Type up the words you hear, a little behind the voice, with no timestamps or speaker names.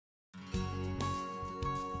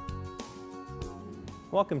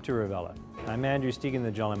Welcome to Ravella. I'm Andrew Stegan,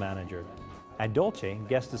 the General Manager. At Dolce,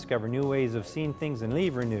 guests discover new ways of seeing things and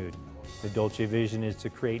leave renewed. The Dolce vision is to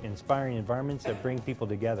create inspiring environments that bring people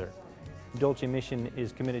together. The Dolce mission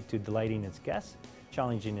is committed to delighting its guests,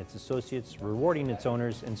 challenging its associates, rewarding its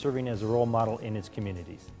owners, and serving as a role model in its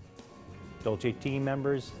communities. Dolce team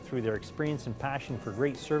members, through their experience and passion for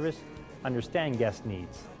great service, understand guest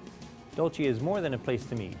needs. Dolce is more than a place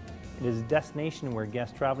to meet. It is a destination where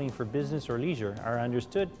guests traveling for business or leisure are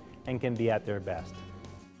understood and can be at their best.